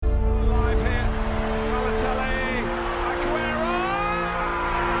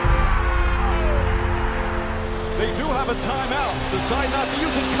a timeout. Decide not to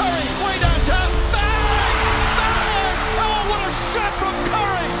use it. Curry, way downtown. Bang! Bang! Oh, what a shot from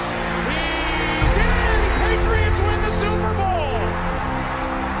Curry! He's in! Patriots win the Super Bowl!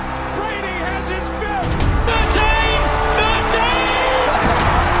 Brady has his fifth! 13! 13!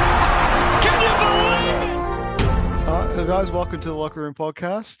 Can you believe it? All right, guys, welcome to the Locker Room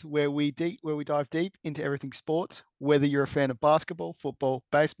Podcast, where we dive deep into everything sports, whether you're a fan of basketball, football,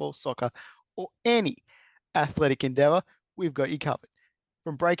 baseball, soccer, or any athletic endeavor, we've got you covered.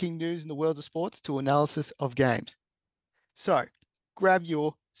 From breaking news in the world of sports to analysis of games. So, grab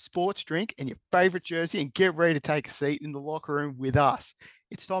your sports drink and your favorite jersey and get ready to take a seat in the locker room with us.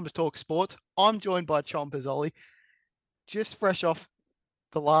 It's time to talk sports. I'm joined by Chom Pizzoli, just fresh off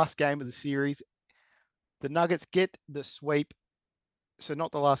the last game of the series. The Nuggets get the sweep. So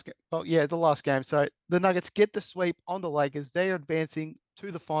not the last game. Oh, yeah, the last game. So the Nuggets get the sweep on the Lakers. They are advancing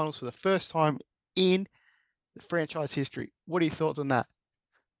to the finals for the first time in the franchise history. What are your thoughts on that?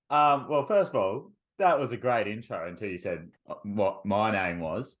 Well, first of all, that was a great intro until you said what my name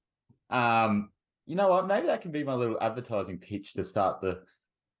was. You know what? Maybe that can be my little advertising pitch to start the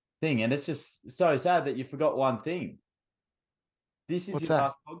thing. And it's just so sad that you forgot one thing. This is What's your that?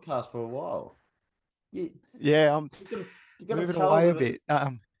 last podcast for a while. Yeah, I'm You gotta moving tell away a them- bit.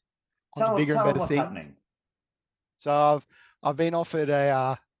 On Tell to them, bigger tell and them better what's things. happening. So I've been offered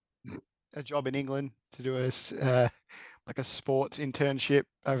a job in England to do like a sports internship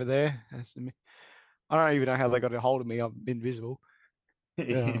over there. I don't even know how they got a hold of me. I'm invisible.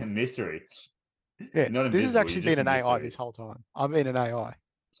 Mystery. Yeah, You're not this has invisible, actually you're been just an a AI mystery. this whole time. I've been an AI.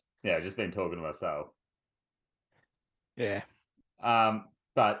 Yeah, I've just been talking to myself. Yeah.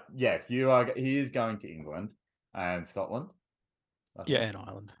 But yes, he is going to England and Scotland. I Yeah, think, and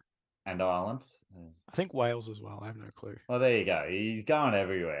Ireland. and Ireland. I think Wales as well. I have no clue. Well, there you go. He's going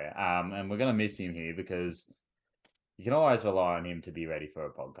everywhere. And we're going to miss him here because you can always rely on him to be ready for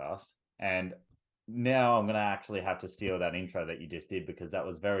a podcast. And now I'm going to actually have to steal that intro that you just did because that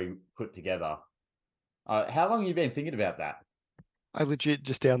was very put together. How long have you been thinking about that? I legit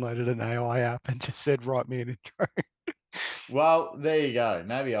just downloaded an AI app and just said, write me an intro. Well, there you go.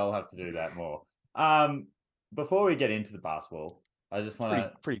 Maybe I'll have to do that more. Before we get into the basketball, I just want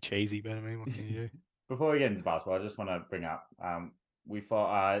to... Pretty cheesy, but I mean, what can you do? Before we get into basketball, I just want to bring up we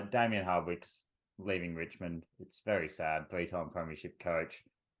thought Damien Hardwick's leaving Richmond. It's very sad. 3-time premiership coach.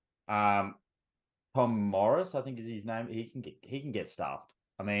 Tom Morris, I think is his name. He can get stuffed.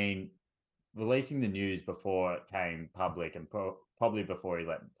 I mean, releasing the news before it came public and probably before he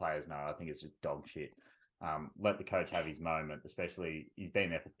let players know, I think it's just dog shit. Let the coach have his moment, especially he's been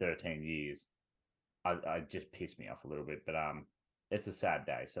there for 13 years. I just pissed me off a little bit, but it's a sad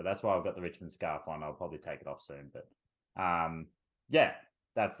day. So that's why I've got the Richmond scarf on. I'll probably take it off soon. But yeah,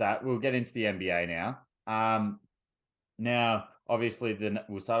 that's that. We'll get into the NBA now. Now, obviously,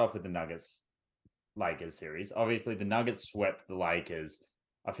 we'll start off with the Nuggets-Lakers series. Obviously, the Nuggets swept the Lakers.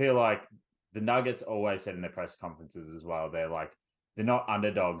 I feel like the Nuggets always said in their press conferences as well, they're not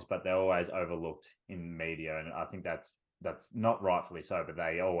underdogs, but they're always overlooked in media. And I think that's not rightfully so, but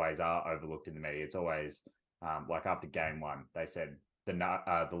they always are overlooked in the media. It's always... like after game one, they said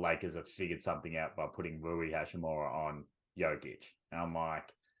the Lakers have figured something out by putting Rui Hachimura on Jokic. And I'm like,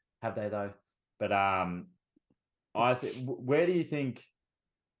 have they though? But where do you think?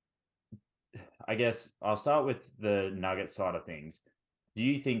 I guess I'll start with the Nuggets side of things. Do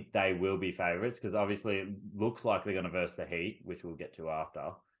you think they will be favorites? Because obviously it looks like they're going to verse the Heat, which we'll get to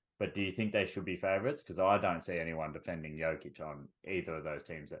after. But do you think they should be favorites? Because I don't see anyone defending Jokic on either of those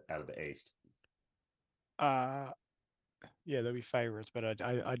teams out of the East. Yeah, they'll be favourites, but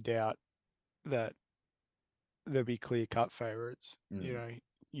I doubt that there'll be clear-cut favourites. You know,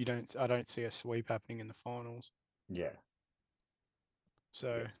 I don't see a sweep happening in the finals. Yeah.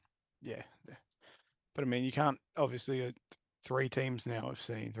 So, yeah. But I mean, you can't obviously. Three good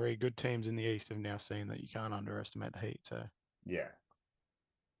teams in the East have now seen that you can't underestimate the Heat. So yeah.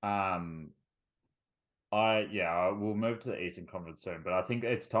 We'll move to the Eastern Conference soon, but I think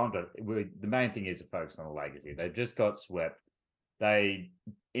it's time the main thing is to focus on the Lakers here. They just got swept. They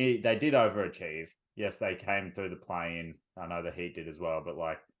did overachieve. Yes, they came through the play-in. I know the Heat did as well, but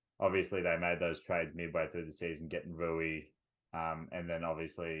obviously they made those trades midway through the season, getting Rui, and then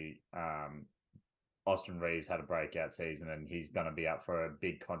obviously Austin Reeves had a breakout season, and he's going to be up for a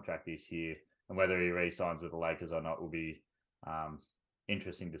big contract this year. And whether he re-signs with the Lakers or not will be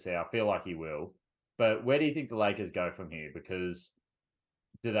interesting to see. I feel like he will. But where do you think the Lakers go from here? Because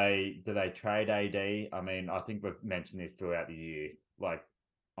do they trade AD? I mean, I think we've mentioned this throughout the year. I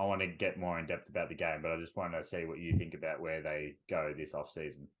want to get more in depth about the game, but I just want to see what you think about where they go this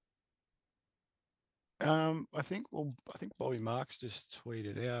offseason. I think Bobby Marks just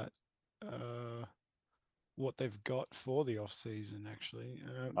tweeted out what they've got for the off season actually.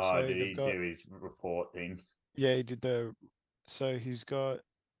 Oh, So did they've he got do his report thing? yeah, he did so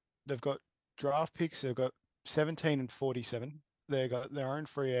they've got draft picks, they've got 17 and 47. They've got their own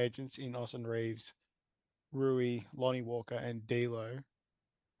free agents in Austin Reeves, Rui, Lonnie Walker, and D'Lo.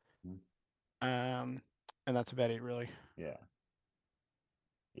 Hmm. And that's about it really. Yeah.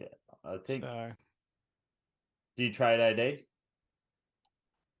 Yeah. I think. So Do you trade AD?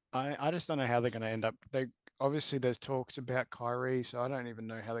 I just don't know how they're going to end up. They obviously there's talks about Kyrie, so I don't even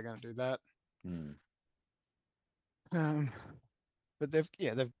know how they're going to do that. Hmm. Um, but they've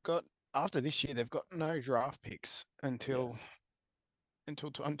got after this year they've got no draft picks until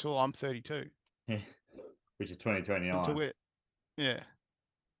I'm 32. Yeah. Which is 2029. Until we're yeah.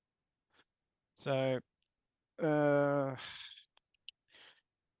 So uh,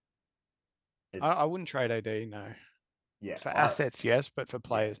 It, I wouldn't trade AD no. yeah. For assets yes, but for Yeah.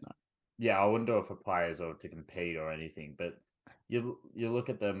 players no. Yeah, I wouldn't do it for players or to compete or anything. But you look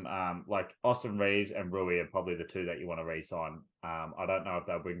at them, like Austin Reeves and Rui are probably the two that you want to re-sign. I don't know if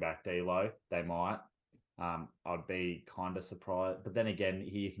they'll bring back D'Lo. They might. I'd be kind of surprised, but then again,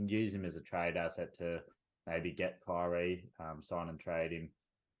 you can use him as a trade asset to maybe get Kyrie, sign and trade him.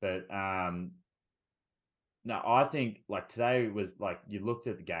 But no, I think like today was like you looked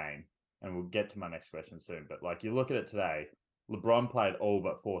at the game, and we'll get to my next question soon. But like you look at it today, LeBron played all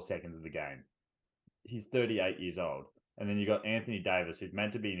but 4 seconds of the game. He's 38 years old. And then you got Anthony Davis, who's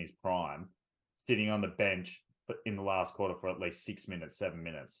meant to be in his prime, sitting on the bench in the last quarter for at least 6 minutes, 7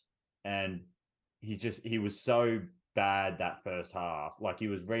 minutes. And he was so bad that first half. Like he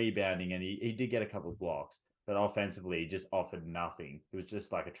was rebounding and he did get a couple of blocks, but offensively, he just offered nothing. It was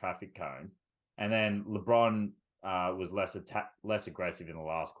just like a traffic cone. And then LeBron was less aggressive in the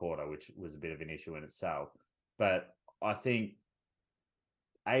last quarter, which was a bit of an issue in itself. But I think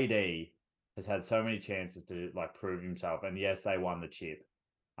AD has had so many chances to like prove himself, and yes, they won the chip.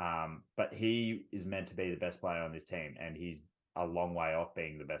 But he is meant to be the best player on this team, and he's a long way off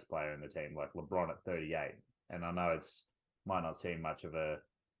being the best player in the team. Like LeBron at 38, and I know it's might not seem much of a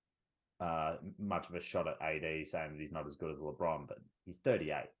shot at AD saying that he's not as good as LeBron, but he's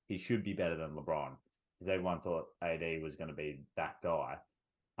 38. He should be better than LeBron because everyone thought AD was going to be that guy.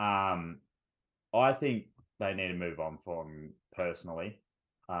 I think they need to move on from him personally.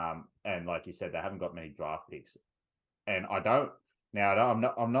 And like you said, they haven't got many draft picks. And I don't now.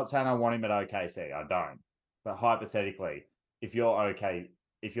 I'm not saying I want him at OKC. I don't. But hypothetically, if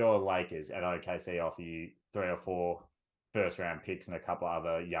you're Lakers and OKC offer you 3 or 4 first round picks and a couple of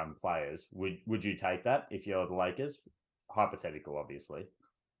other young players, would you take that if you're the Lakers? Hypothetical, obviously.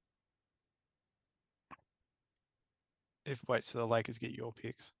 If wait so the Lakers get your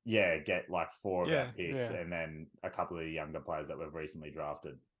picks. Yeah, get like 4 of our Yeah, picks yeah. and then a couple of the younger players that we've recently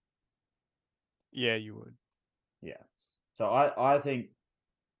drafted. Yeah, you would. Yeah. So I think,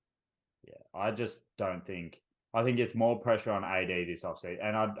 yeah, I just don't think. I think it's more pressure on AD this offseason,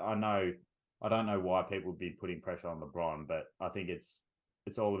 and I don't know why people would be putting pressure on LeBron, but I think it's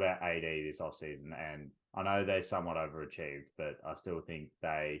all about AD this offseason, and I know they somewhat overachieved, but I still think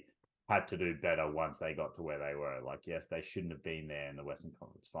they had to do better once they got to where they were. Like, yes, they shouldn't have been there in the Western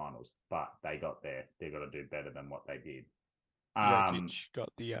Conference Finals, but they got there. They've got to do better than what they did. Jokic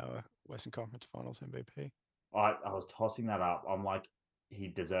got the Western Conference Finals MVP. I was tossing that up. I'm like, he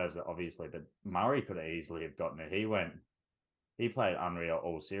deserves it, obviously, but Murray could easily have gotten it. He played unreal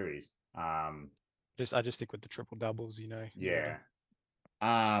all series. I just stick with the triple doubles, Yeah.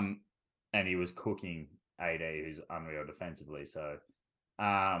 And he was cooking AD, who's unreal defensively. So,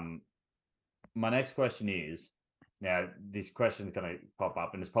 my next question is, now this question is going to pop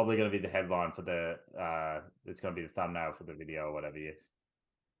up, and it's probably going to be the headline for it's going to be the thumbnail for the video or whatever.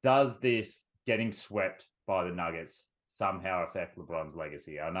 Does this getting swept by the Nuggets somehow affect LeBron's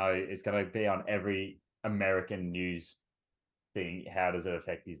legacy? I know it's going to be on every American news thing. How does it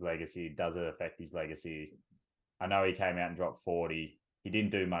affect his legacy? Does it affect his legacy? I know he came out and dropped 40. He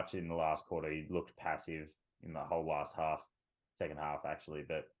didn't do much in the last quarter. He looked passive in the whole last second half actually.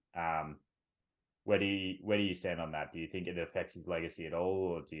 But where do you stand on that? Do you think it affects his legacy at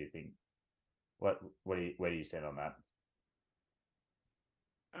all, or do you think where do you stand on that?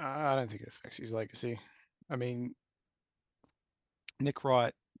 I don't think it affects his legacy. I mean, Nick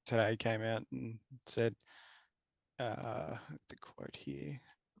Wright today came out and said, the quote here,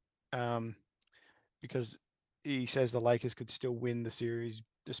 because he says the Lakers could still win the series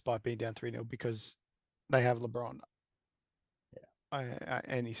despite being down 3-0 because they have LeBron. Yeah.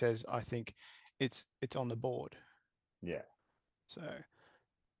 And he says, I think it's on the board. Yeah. So,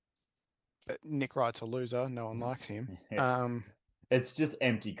 Nick Wright's a loser. No one likes him. Yeah. It's just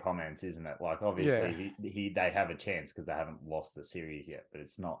empty comments, isn't it? Like, obviously, Yeah. they have a chance because they haven't lost the series yet, but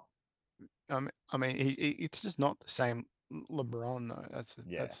it's not. I mean, it's just not the same LeBron though.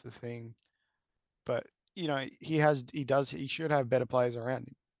 Yeah, That's the thing. But he should have better players around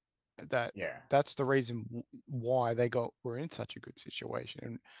him. yeah, That's the reason why were in such a good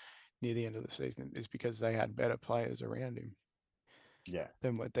situation near the end of the season is because they had better players around him yeah,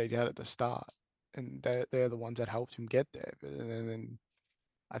 than what they had at the start, and they're the ones that helped him get there. But then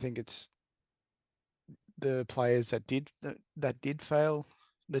I think it's the players that did fail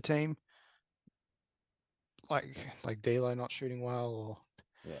the team, like D'Lo not shooting well, or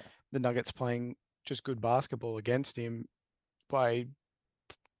yeah, the Nuggets playing just good basketball against him by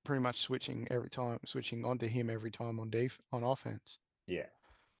pretty much switching onto him every time on offense. yeah.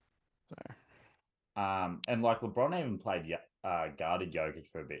 So And like LeBron even guarded Jokic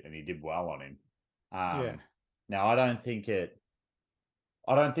for a bit, and he did well on him. yeah. Now I don't think it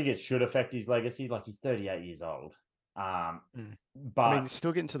should affect his legacy. Like, he's 38 years old. Mm. I mean, But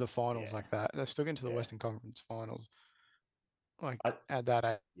still getting to the finals yeah, like that. They're still getting to the yeah, Western Conference Finals like I, at that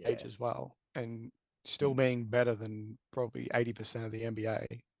age yeah, as well, and still being better than probably 80% of the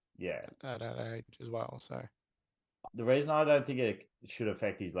NBA yeah. at that age as well. So The reason I don't think it should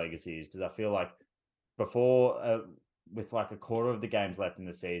affect his legacy is because I feel like before, with like a quarter of the games left in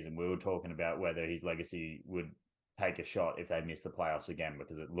the season, we were talking about whether his legacy would take a shot if they missed the playoffs again,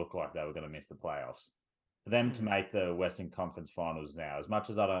 because it looked like they were going to miss the playoffs. For them to mm, make the Western Conference Finals now, as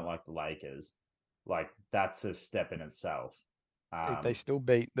much as I don't like the Lakers, like, that's a step in itself. they still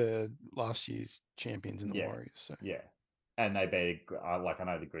beat the last year's champions in the Yeah, Warriors. So yeah, and they beat like, I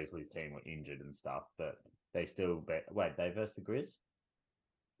know the Grizzlies team were injured and stuff, but they still beat. Wait, they versus the Grizz?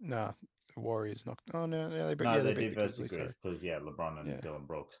 nah, the Warriors knocked. Oh no, No, they they beat did the versus the Grizzlies. Grizz Sorry. because, yeah, LeBron and Yeah. Dylan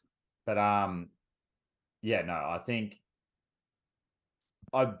Brooks. But yeah, no, I think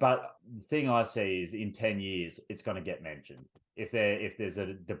but the thing I see is in 10 years it's going to get mentioned. If there's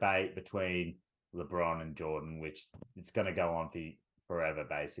a debate between LeBron and Jordan, which it's going to go on for forever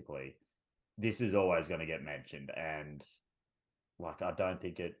basically, this is always going to get mentioned. And like, I don't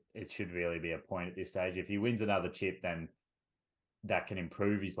think it should really be a point at this stage. If he wins another chip, then that can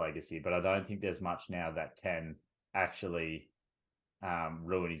improve his legacy, but I don't think there's much now that can actually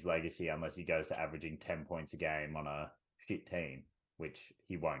ruin his legacy unless he goes to averaging 10 points a game on a shit team, which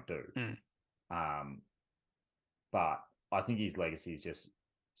he won't do. Mm. But I think his legacy is just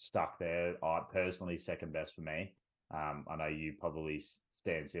stuck there. I personally, second best for me. I know you probably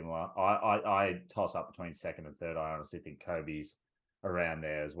stand similar. I toss up between second and third. I honestly think Kobe's around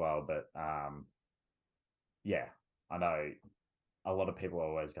there as well. But yeah, I know a lot of people are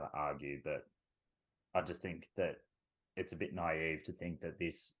always going to argue, but I just think that it's a bit naive to think that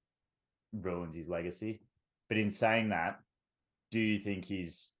this ruins his legacy. But in saying that, do you think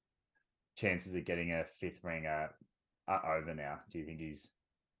his chances of getting a fifth ring are over now? Do you think he's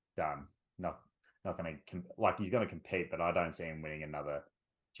done? Not going to like, he's going to compete, but I don't see him winning another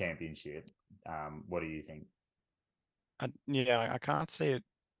championship. What do you think? I can't see it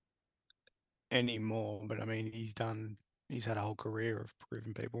anymore. But I mean, he's had a whole career of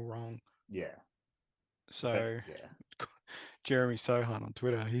proving people wrong. Yeah, but So yeah, Jeremy Sohan on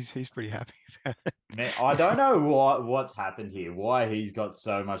Twitter, he's pretty happy about it. man, I don't know what's happened here. Why he's got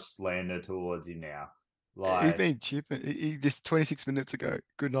so much slander towards him now? He's Like, been chipping. He just 26 minutes ago.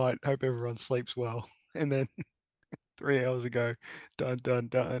 Good night. Hope everyone sleeps well. And then 3 hours ago, done, done,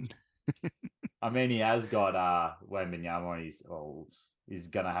 done. I mean, he has got Wembanyama on his. Well, he's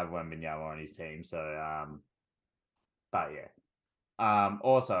gonna have Wembanyama on his team. So, but yeah.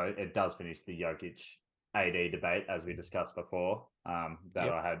 Also, it does finish the Jokic AD debate, as we discussed before. That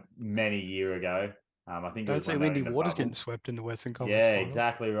Yep. I had many year ago. I think it Don't was say when they were Lindy in the Waters getting bubble. swept in the Western Conference Yeah, Finals.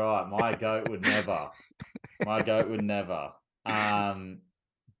 exactly right. My goat would never. My goat would never.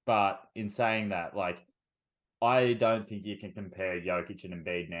 But in saying that, like, I don't think you can compare Jokic and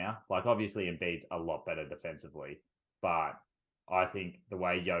Embiid now. Like, obviously, Embiid's a lot better defensively, but I think the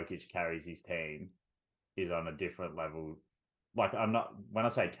way Jokic carries his team is on a different level. Like, I'm not, when I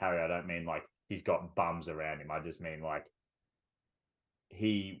say carry, I don't mean like he's got bums around him. I just mean like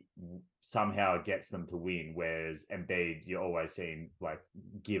he somehow gets them to win. Whereas Embiid, you always see him like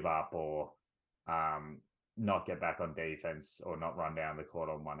give up or not get back on defense or not run down the court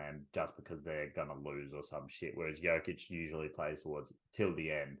on one end just because they're gonna lose or some shit. Whereas Jokic usually plays towards till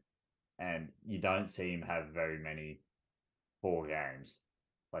the end, and you don't see him have very many poor games.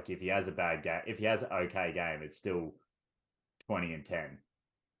 Like, if he has a bad game, if he has an okay game, it's still 20 and 10.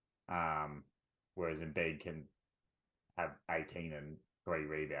 Whereas Embiid can have 18 and 3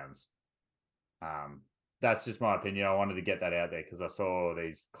 rebounds. That's just my opinion. I wanted to get that out there because I saw all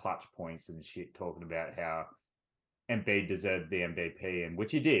these clutch points and shit talking about how Embiid deserved the MVP, and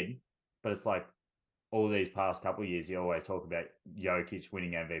which he did, but it's like all these past couple of years, you always talk about Jokic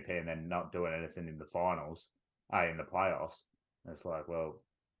winning MVP and then not doing anything in the finals, in the playoffs. And it's like, well,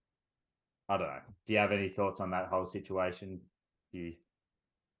 I don't know. Do you have any thoughts on that whole situation? You,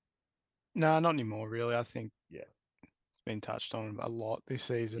 No, not anymore, really. I think yeah, it's been touched on a lot this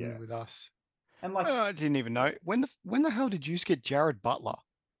season yeah, with us. and like, I didn't even know. When the hell did you get Jared Butler?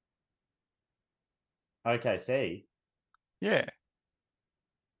 OKC, Yeah.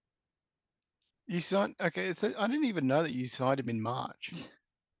 You signed, okay, I didn't even know that you signed him in March.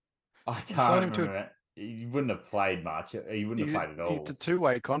 I You signed can't him to remember. He wouldn't have played much. He wouldn't have played at it's a all.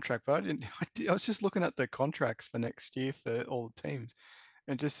 two-way contract, but I was just looking at the contracts for next year for all the teams.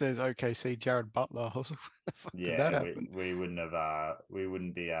 It just says OKC Jared Butler. I was like, when the fuck did that Yeah, happen? we wouldn't have we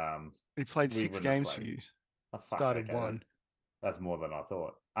wouldn't be He played we 6 wouldn't have games for played. you, Oh fuck, started okay, one, that's more than I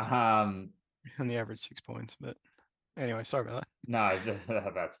thought. and the average 6 points. But anyway, sorry about that.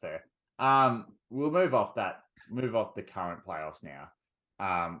 No, that's fair. We'll move off the current playoffs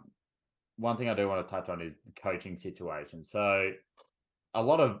now. One thing I do want to touch on is the coaching situation. So a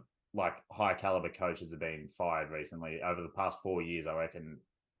lot of like high caliber coaches have been fired recently. Over the past 4 years, I reckon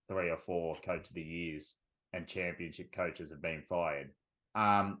 3 or 4 coach of the years and championship coaches have been fired.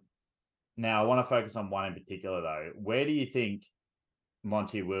 Now I want to focus on one in particular though. Where do you think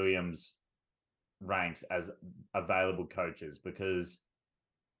Monty Williams ranks as available coaches? Because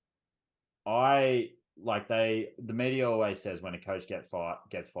the media always says when a coach gets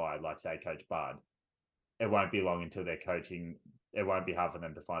fired, like say Coach Bud, it won't be long until they're coaching. It won't be hard for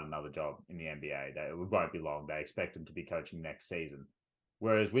them to find another job in the NBA. It won't be long. They expect him to be coaching next season.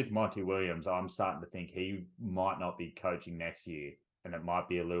 Whereas with Monty Williams, I'm starting to think he might not be coaching next year, and it might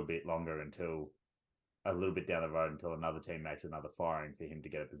be a little bit longer a little bit down the road until another team makes another firing for him to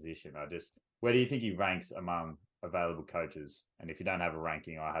get a position. Where do you think he ranks among available coaches? And if you don't have a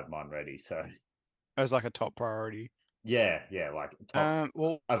ranking, I have mine ready. So As like a top priority. yeah, like top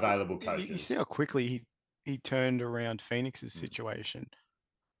Well, available you see coaches. how quickly he turned around Phoenix's Mm, situation.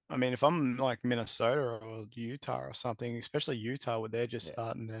 I mean, if I'm like Minnesota or Utah or something, especially Utah, where they're just yeah,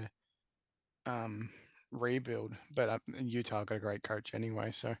 starting their rebuild, but Utah got a great coach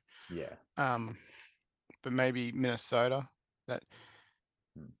anyway. So, yeah, um, but maybe Minnesota, that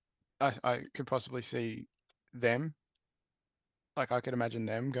mm, I could possibly see them. Like I could imagine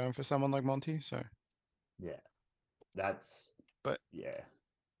them going for someone like Monty. So, yeah. That's but yeah,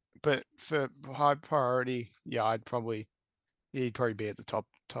 but for high priority, yeah, he'd probably be at the top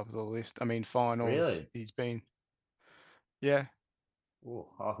of the list. I mean, finals, really. he's been, yeah. Ooh,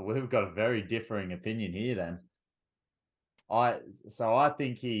 we've got a very differing opinion here. Then I so I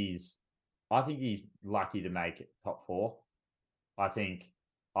think he's lucky to make it top 4. I think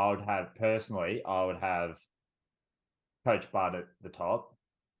I would have Coach Bud at the top,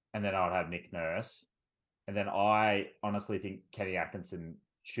 and then I would have Nick Nurse. And then I honestly think Kenny Atkinson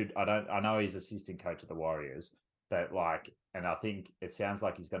should. I know he's assistant coach of the Warriors, but and I think it sounds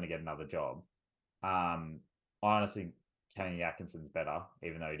like he's going to get another job. I honestly think Kenny Atkinson's better,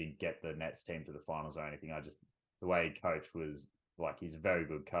 even though he didn't get the Nets team to the finals or anything. The way he coached was he's a very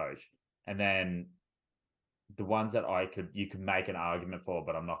good coach. And then the ones that you could make an argument for,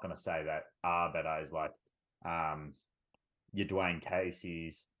 but I'm not going to say that are better is your Dwayne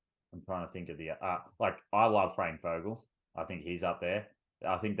Casey's. I'm trying to think of I love Frank Vogel. I think he's up there.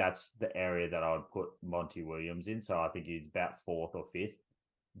 I think that's the area that I would put Monty Williams in. So I think he's about 4th or 5th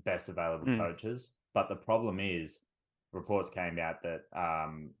best available Mm. coaches. But the problem is, reports came out that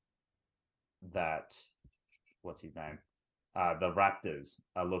that what's his name? The Raptors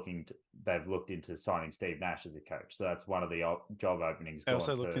they've looked into signing Steve Nash as a coach. So that's one of the job openings I gone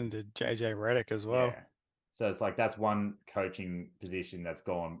also looked for. into JJ Redick as well. Yeah. So it's like that's one coaching position that's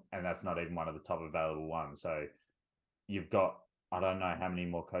gone, and that's not even one of the top available ones. So you've got, I don't know how many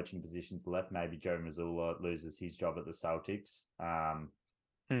more coaching positions left. Maybe Joe Mazzulla loses his job at the Celtics.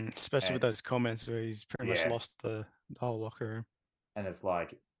 Especially with And those comments where he's pretty much yeah, lost the whole locker room. and it's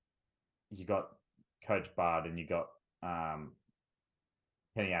like you got Coach Bard and you got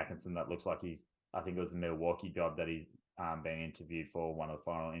Kenny Atkinson that looks like I think it was the Milwaukee job that he's been interviewed for, one of the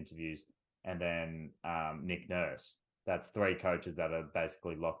final interviews. And then Nick Nurse. That's 3 coaches that are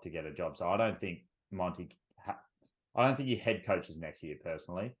basically locked to get a job. So I don't think I don't think he head coaches next year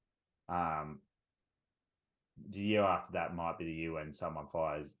personally. The year after that might be the year when someone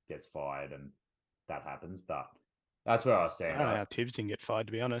gets fired, and that happens. But that's where I I stand. don't know how Tibbs didn't get fired,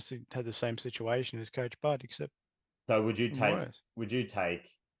 to be honest. He had the same situation as Coach Bud, except So worse. would you take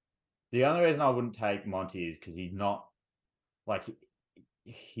The only reason I wouldn't take Monty is because he's not like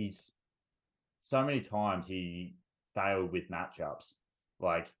he's so many times he failed with matchups.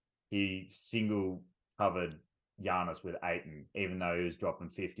 Like he single covered Giannis with Aiton, even though he was dropping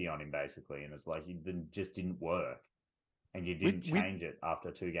 50 on him basically, and it's like he just didn't work, and you With didn't with change it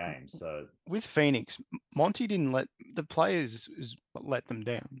after 2 games. So with Phoenix, Monty didn't let the players let them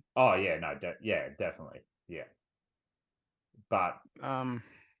down. oh yeah, no, yeah, definitely, yeah. But Um,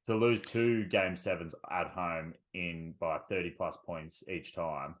 to lose 2 game 7s at home in by 30 plus points each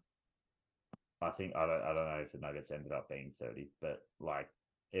time, I think I don't know if the Nuggets ended up being 30, but like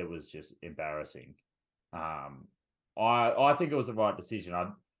it was just embarrassing. I think it was the right decision.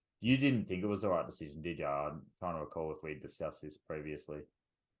 You didn't think it was the right decision, did you? I'm trying to recall if we discussed this previously.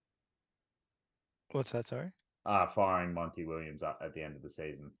 what's that? Sorry. Firing Monty Williams at the end of the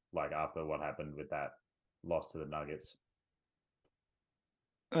season, like after what happened with that loss to the Nuggets.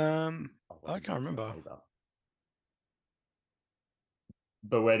 I can't remember. Either.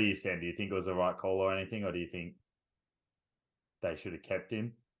 But where do you stand? Do you think it was the right call or anything, or do you think they should have kept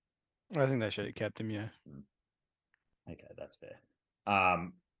him? I think they should have kept him. Yeah. Okay, that's fair.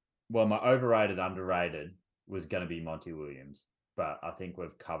 Well, my overrated, underrated was going to be Monty Williams, but I think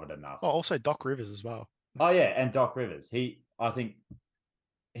we've covered enough. Oh, also Doc Rivers as well. Oh yeah, and Doc Rivers. I think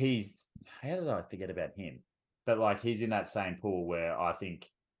he's. How did I forget about him? But like, he's in that same pool where I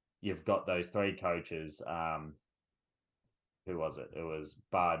think you've got those 3 coaches. Who was it? It was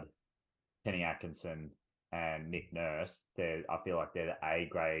Bud, Kenny Atkinson, and Nick Nurse. I feel like they're the A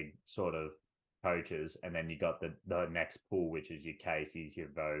grade sort of coaches, and then you got the next pool, which is your Casey's, your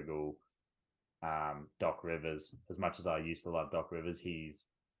Vogel, Doc Rivers. As much as I used to love Doc Rivers, he's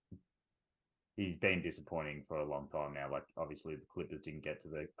been disappointing for a long time now. Like obviously the Clippers didn't get to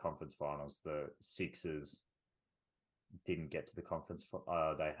the conference finals. The Sixers didn't get to the conference.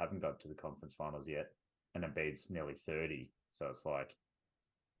 They haven't got to the conference finals yet, and Embiid's nearly 30. So it's like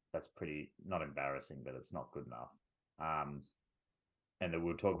that's pretty not embarrassing, but it's not good enough. And then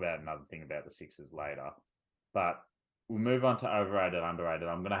we'll talk about another thing about the Sixers later. But we'll move on to overrated, underrated.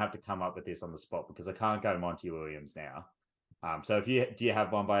 I'm going to have to come up with this on the spot because I can't go Monty Williams now. So do you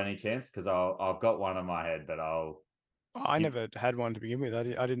have one by any chance? Because I've got one in my head, but I never had one to begin with. I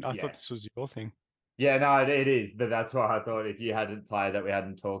didn't. I Yeah. thought this was your thing. Yeah, no, it is, but that's why I thought if you hadn't played that we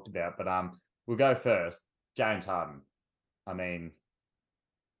hadn't talked about. But we'll go first. James Harden. I mean,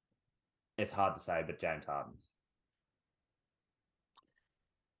 it's hard to say, but James Harden.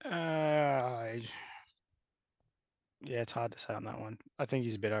 Yeah, it's hard to say on that one. I think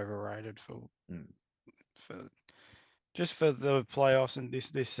he's a bit overrated for just for the playoffs and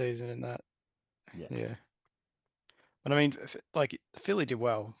this season and that. Yeah. But I mean, like Philly did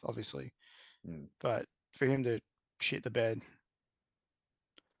well, obviously, but for him to shit the bed,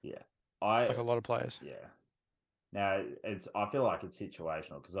 like a lot of players. Yeah. Now I feel like it's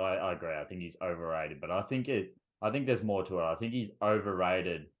situational because I agree. I think he's overrated, but I think there's more to it. I think he's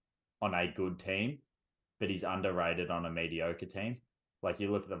overrated on a good team, but he's underrated on a mediocre team. Like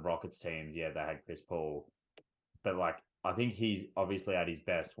you look at the Rockets teams, yeah, they had Chris Paul, but like I think he's obviously at his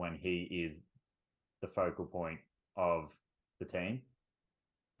best when he is the focal point of the team,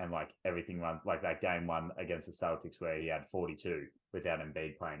 and like everything runs like that game 1 against the Celtics where he had 42 without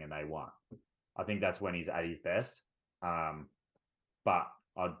Embiid playing and they won. I think that's when he's at his best. But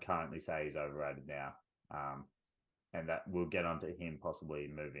I'd currently say he's overrated now. And that we'll get onto him possibly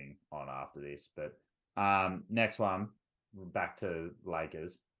moving on after this. But next one, back to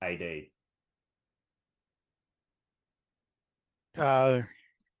Lakers, AD.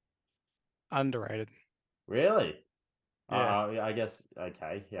 Underrated. Really? Yeah. I guess,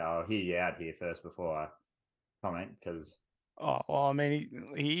 okay. Yeah, I'll hear you out here first before I comment because. Oh, well, I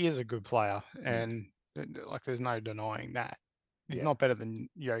mean, he is a good player, and like, there's no denying that. He's not better than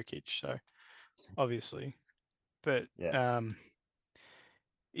Jokic, so obviously, but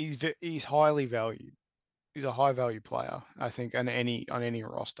he's highly valued. He's a high value player, I think, on any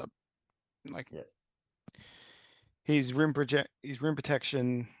roster. Like his rim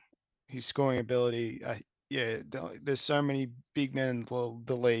protection, his scoring ability. There's so many big men in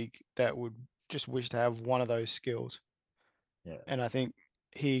the league that would just wish to have one of those skills. Yeah. And I think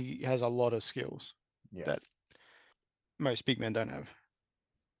he has a lot of skills that most big men don't have.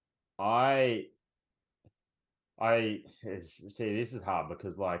 See, this is hard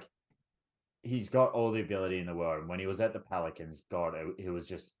because like he's got all the ability in the world. And when he was at the Pelicans, God, it was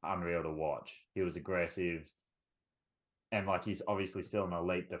just unreal to watch. He was aggressive, and like he's obviously still an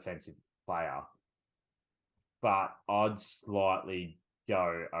elite defensive player. But I'd slightly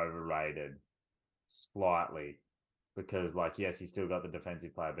go overrated, slightly, because, like, yes, he's still got the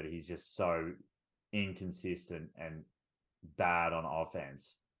defensive play, but he's just so inconsistent and bad on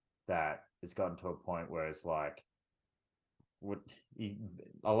offense that it's gotten to a point where it's like,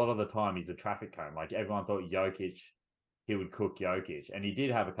 a lot of the time he's a traffic cone. Like, everyone thought he would cook Jokic, and he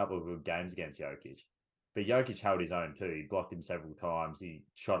did have a couple of good games against Jokic. But Jokic held his own too. He blocked him several times. He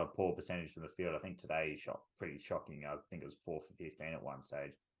shot a poor percentage from the field. I think today he shot pretty shocking. I think it was 4 for 15 at one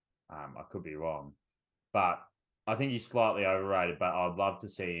stage. I could be wrong, but I think he's slightly overrated. But I'd love to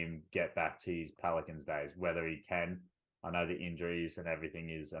see him get back to his Pelicans days. Whether he can, I know the injuries and everything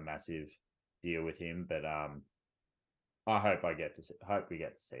is a massive deal with him, but I hope we get to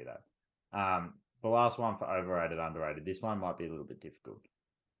see that. The last one for overrated, underrated. This one might be a little bit difficult.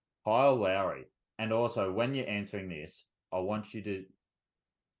 Kyle Lowry. And also, when you're answering this, I want you to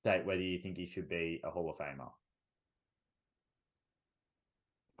state whether you think he should be a Hall of Famer.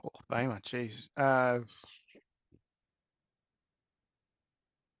 Hall of Famer, jeez.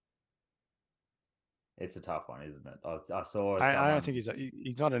 It's a tough one, isn't it? I saw I someone. don't think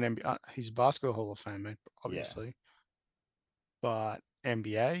he's not an NBA. He's a basketball Hall of Famer, obviously. But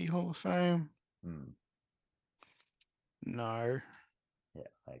NBA Hall of Fame? No. Yeah,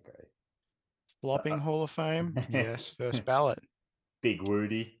 I agree. Flopping Hall of Fame? Yes, first ballot. Big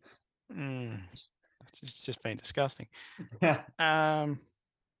Woody. It's just been disgusting. It's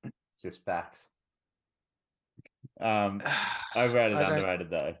just facts. Overrated,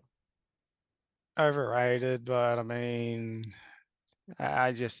 underrated though. Overrated, but I mean,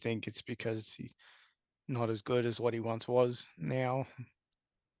 I just think it's because he's not as good as what he once was now.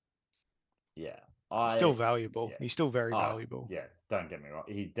 Yeah. He's still valuable. Yeah. He's still very valuable. Yeah, don't get me wrong.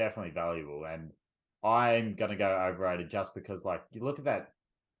 He's definitely valuable. And I'm going to go overrated just because, like, you look at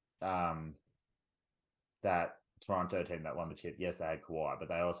that Toronto team that won the chip. Yes, they had Kawhi, but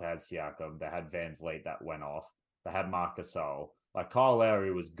they also had Siakam. They had Van Vliet that went off. They had Marc Gasol. Like, Kyle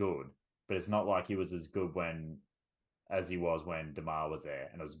Lowry was good, but it's not like he was as good as he was when DeMar was there.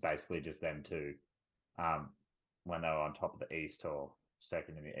 And it was basically just them two when they were on top of the East or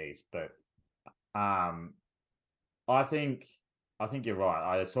second in the East. But I think you're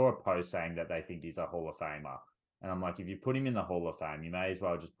right. I saw a post saying that they think he's a Hall of Famer. And I'm like, if you put him in the Hall of Fame, you may as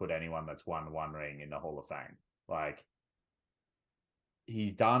well just put anyone that's won one ring in the Hall of Fame. Like,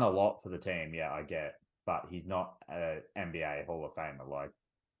 he's done a lot for the team, yeah, I get, but he's not an NBA Hall of Famer.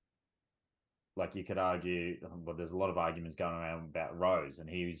 Like you could argue, well, there's a lot of arguments going around about Rose, and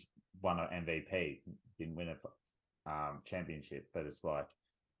he's won an MVP, didn't win a championship, but it's like,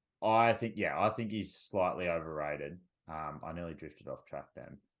 I think he's slightly overrated. I nearly drifted off track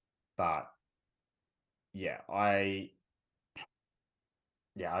then, but I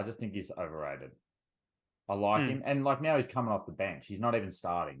just think he's overrated. I like him, and like now he's coming off the bench. He's not even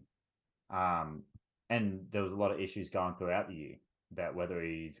starting. And there was a lot of issues going throughout the year about whether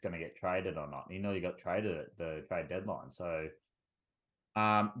he's going to get traded or not. He nearly got traded at the trade deadline. So,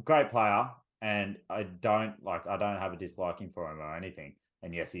 great player, and I don't have a disliking for him or anything.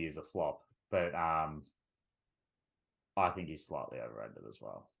 And yes, he is a flop, but I think he's slightly overrated as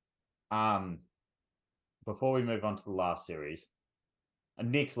well. Before we move on to the last series, a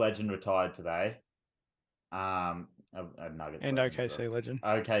Knicks legend retired today. A Nuggets and legend, OKC legend.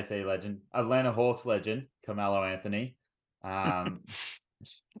 OKC legend. Atlanta Hawks legend, Carmelo Anthony. One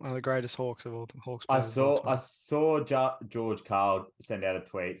of the greatest Hawks of all Hawks. I saw George Karl send out a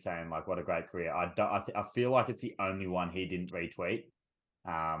tweet saying like, "What a great career." I feel like it's the only one he didn't retweet.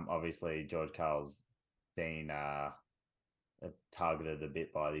 Obviously George Karl's been targeted a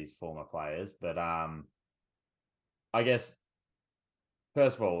bit by these former players, but I guess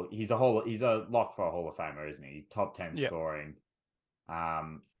first of all, he's a lock for a Hall of Famer, isn't he? Top 10 scoring.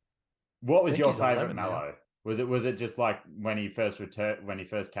 What was your favorite Melo? Was it just like when he first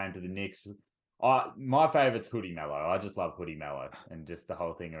came to the Knicks? My favorite's Hoodie Melo. I just love Hoodie Melo and just the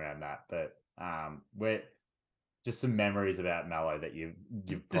whole thing around that. But we're just some memories about Melo that you've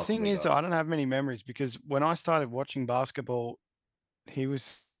the thing is, I don't have many memories because when I started watching basketball, he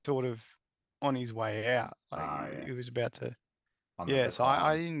was sort of on his way out. Like he was about to. So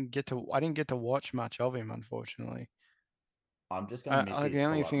I didn't get to watch much of him, unfortunately. I'm just gonna miss his the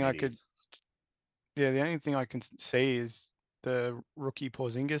only thing I middies. the only thing I can see is the rookie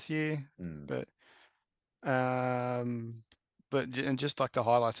Porzingis year, but and just like the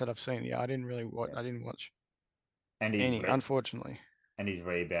highlights that I've seen, I didn't really watch. I didn't watch any, unfortunately. And he's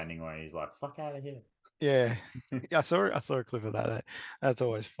rebounding when he's like, "Fuck out of here." Yeah, I saw a clip of that. That's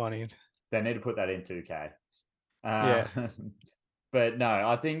always funny. They need to put that in 2K. Yeah. But no,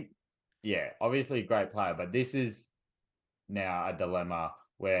 I think, obviously a great player, but this is now a dilemma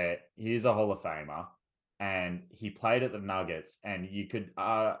where he is a Hall of Famer and he played at the Nuggets, and you could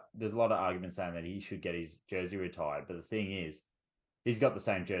there's a lot of arguments saying that he should get his jersey retired, but the thing is, he's got the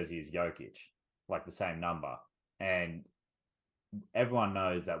same jersey as Jokic, like the same number, and everyone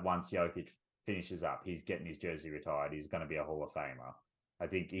knows that once Jokic finishes up, he's getting his jersey retired. He's going to be a Hall of Famer. I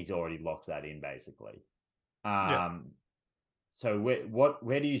think he's already locked that in, basically. So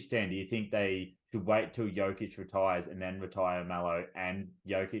where do you stand? Do you think they should wait till Jokic retires and then retire Melo and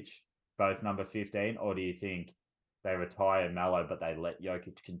Jokic both number 15, or do you think they retire Melo but they let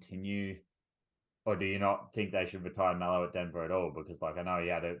Jokic continue? Or do you not think they should retire Melo at Denver at all? Because like I know he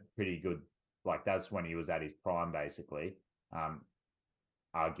had a pretty good, like that's when he was at his prime, basically,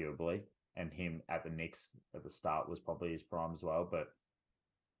 arguably, and him at the Knicks at the start was probably his prime as well. But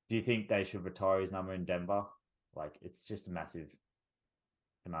do you think they should retire his number in Denver? Like it's just a massive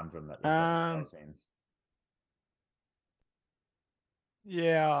conundrum that they've got themselves in.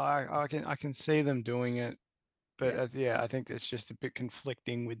 Yeah, I can see them doing it, but Yeah. I think it's just a bit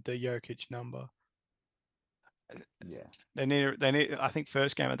conflicting with the Jokic number. Yeah. They need. I think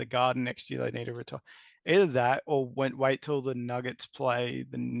first game at the Garden next year they need to retire. Either that or wait till the Nuggets play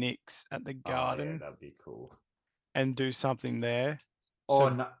the Knicks at the Oh yeah, Garden that'd be cool. and do something there.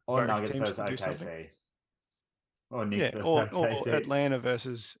 Or So or both Nuggets teams versus can do something. OKC. Or Knicks Yeah, versus OKC. or Atlanta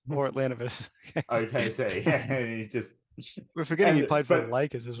versus OKC. OKC. Yeah, he just We're forgetting he played for the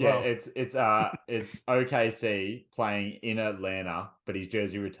Lakers as well. It's OKC playing in Atlanta, but his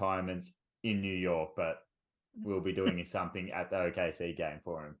jersey retirement's in New York, but we'll be doing something at the OKC game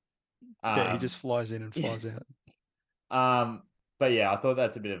for him. Yeah, he just flies in and flies out. But yeah, I thought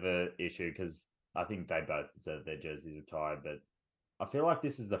that's a bit of an issue because I think they both deserve their jerseys retired, but I feel like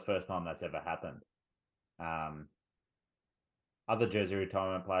this is the first time that's ever happened. Other jersey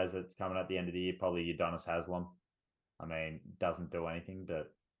retirement players that's coming at the end of the year, probably Udonis Haslem. I mean, doesn't do anything,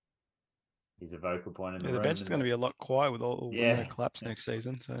 but he's a vocal point in the room. The bench is going to be a lot quiet with all no claps next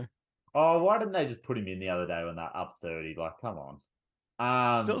season. So, why didn't they just put him in the other day when they're up 30? Like, come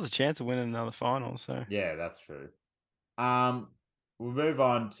on. Still has a chance of winning another final. So yeah, that's true. We'll move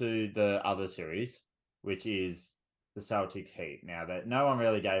on to the other series, which is the Celtics Heat. Now that no one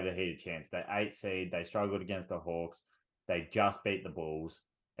really gave the Heat a chance. They're 8th seed. They struggled against the Hawks. They just beat the Bulls.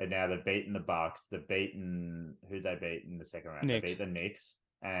 And now they've beaten the Bucks. They've beaten who they beat in the second round. Knicks. They beat the Knicks.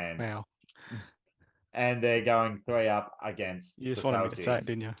 And wow. And they're going 3 up against you just the wanted Celtics. me to say it,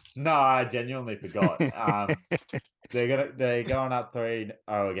 didn't you? No, I genuinely forgot. They're going up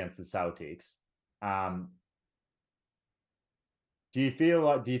 3-0 against the Celtics. Do you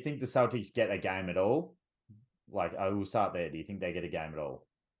think the Celtics get a game at all? Like, I will start there. Do you think they get a game at all?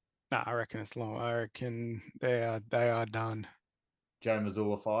 No, I reckon it's long. I reckon they are done. Joe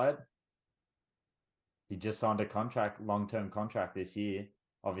Mazzulla fired. He just signed a long-term contract this year.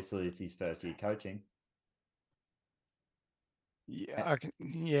 Obviously, it's his first year coaching. Yeah,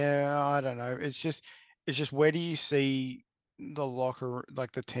 I don't know. It's just where do you see the locker,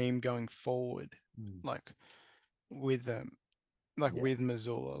 like the team going forward, like with them, with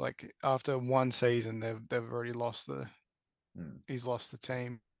Missoula, like after one season, they've already lost he's lost the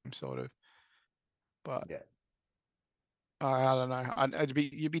team sort of, but yeah, I don't know.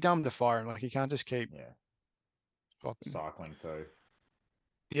 You'd be dumb to fire him. Like you can't just keep cycling through.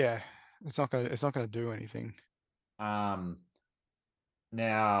 Yeah, it's not gonna do anything.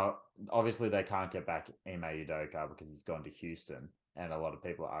 Now, obviously, they can't get back Ime Udoka because he's gone to Houston, and a lot of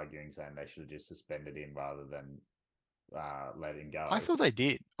people are arguing saying they should have just suspended him rather than let him go. I thought they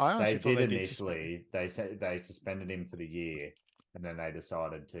did. I honestly thought they did initially. They said they suspended him for the year, and then they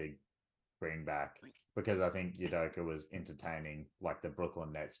decided to bring back because I think Udoka was entertaining like the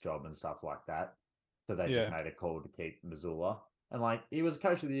Brooklyn Nets job and stuff like that. So they just made a call to keep Mazzulla, and like he was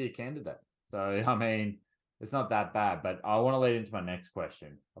Coach of the Year candidate. So I mean. It's not that bad, but I want to lead into my next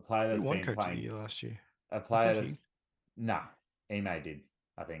question. A player that's been Coach playing of the Year last year. A player that's Ime did,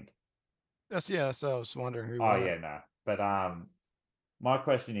 I think. That's what I was wondering who. Oh yeah, no. But my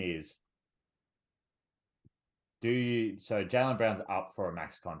question is, so Jaylen Brown's up for a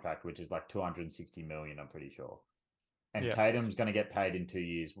max contract, which is like $260 million, I'm pretty sure. And Tatum's going to get paid in 2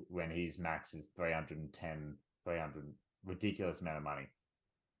 years when his max is 300 ridiculous amount of money.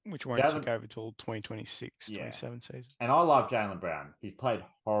 Which won't take over till 2026, 27 season. And I love Jaylen Brown. He's played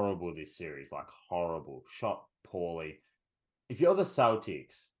horrible this series, like horrible. Shot poorly. If you're the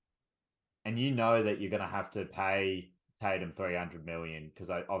Celtics and you know that you're going to have to pay Tatum $300 million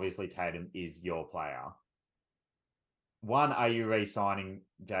because obviously Tatum is your player. One, are you re-signing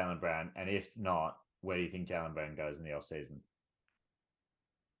Jaylen Brown? And if not, where do you think Jaylen Brown goes in the offseason?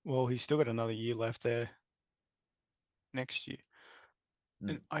 Well, he's still got another year left there next year.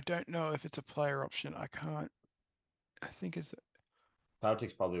 And I don't know if it's a player option. I can't. I think it's.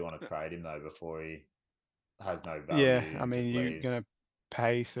 Celtics probably want to trade him though before he has no Yeah, value I and mean, just you're leaves. gonna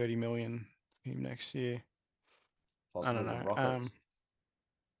pay 30 million him next year. I Possibly don't the know. Rockets.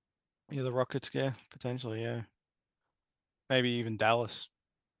 Yeah, the Rockets, yeah, potentially, yeah. Maybe even Dallas.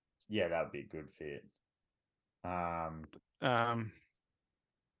 Yeah, that would be a good fit. Um,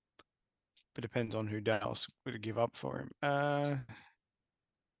 but depends on who Dallas would give up for him.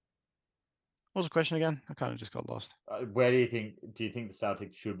 What was the question again? I kind of just got lost. Where do you think the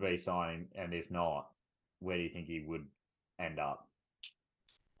Celtics should be signing, and if not, where do you think he would end up?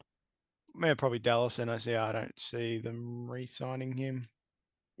 Yeah, probably Dallas, and I don't see them re-signing him.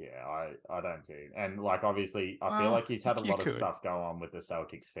 Yeah, I don't see it. And like obviously I feel Well, like he's had a you lot of could. stuff go on with the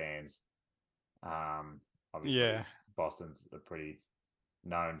Celtics fans. Obviously Yeah, Boston's pretty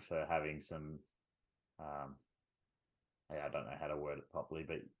known for having some um yeah, I don't know how to word it properly,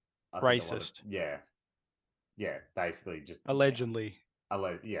 but I think a lot of racist, yeah, basically just allegedly.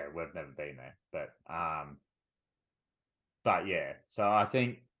 yeah, we've never been there. But yeah, so I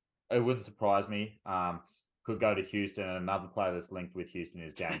think it wouldn't surprise me. Could go to Houston, and another player that's linked with Houston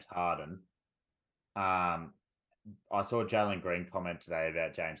is James Harden. I saw Jalen Green comment today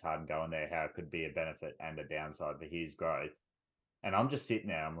about James Harden going there, how it could be a benefit and a downside for his growth. And I'm just sitting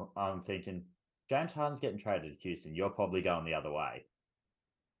there, I'm thinking, James Harden's getting traded to Houston. You're probably going the other way.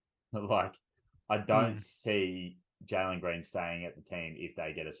 Like, I don't see Jalen Green staying at the team if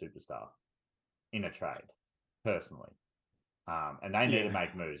they get a superstar in a trade, personally. And they need to Yeah.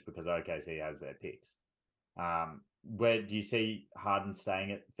 make moves because OKC has their picks. Where do you see Harden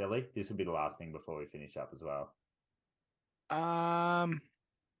staying at Philly? This will be the last thing before we finish up as well.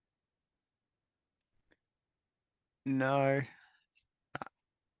 No,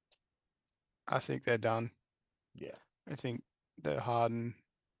 I think they're done. Yeah, I think the Harden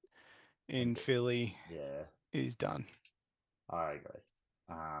in Philly yeah, is done. I agree.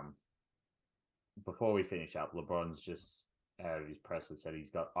 Before we finish up, LeBron's just out of his presser said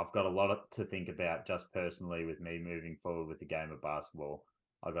I've got a lot to think about just personally with me moving forward with the game of basketball.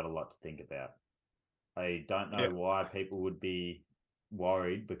 I've got a lot to think about. I don't know Yep. why people would be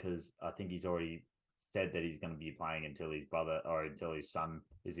worried because I think he's already said that he's going to be playing until his brother or until his son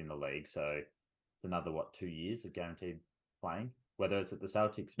is in the league. So it's another, 2 years of guaranteed playing. Whether it's at the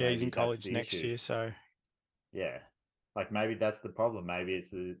Celtics, Yeah, he's maybe in that's college the next issue. year, so Yeah. Like maybe that's the problem. Maybe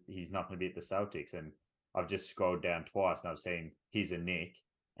it's he's not going to be at the Celtics. And I've just scrolled down twice and I've seen he's a Knick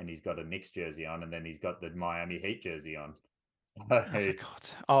and he's got a Knicks jersey on and then he's got the Miami Heat jersey on. I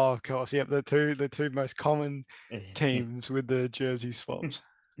forgot. Oh, of course. Yep, the two most common teams with the jersey swaps.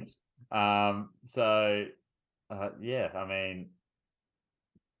 So yeah, I mean,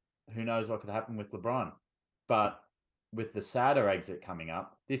 who knows what could happen with LeBron? But with the sadder exit coming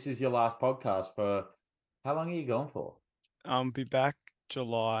up, this is your last podcast for how long are you going for? Be back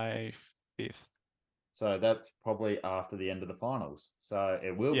July 5th. So that's probably after the end of the finals. So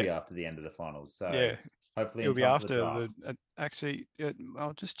it will be after the end of the finals. So yeah, hopefully it'll in be time for after the draft. actually.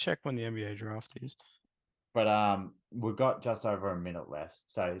 I'll just check when the NBA draft is. But we've got just over a minute left.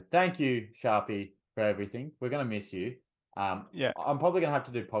 So thank you, Sharpie, for everything. We're gonna miss you. Yeah, I'm probably gonna have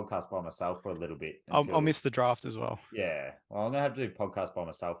to do podcast by myself for a little bit until I'll miss the draft as well. yeah. Well, I'm gonna have to do podcast by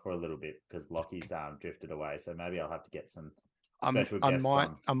myself for a little bit because Lockie's drifted away. So maybe I'll have to get some special guests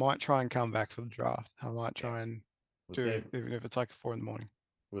on. I might try and come back for the draft. I might Yeah. try and We'll do see it, even if it's like 4 a.m.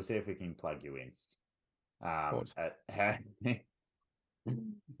 we'll see if we can plug you in. Pause.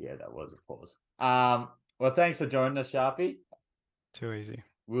 Yeah, that was a pause. Well, thanks for joining us, Sharpie. Too easy.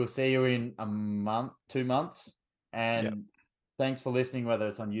 We'll see you in a month, 2 months. And thanks for listening, whether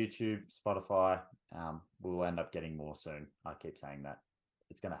it's on YouTube, Spotify. We'll end up getting more soon. I keep saying that.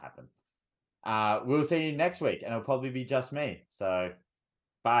 It's going to happen. We'll see you next week, and it'll probably be just me. So,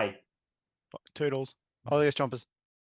 bye. Toodles. Oh, there's Chompers.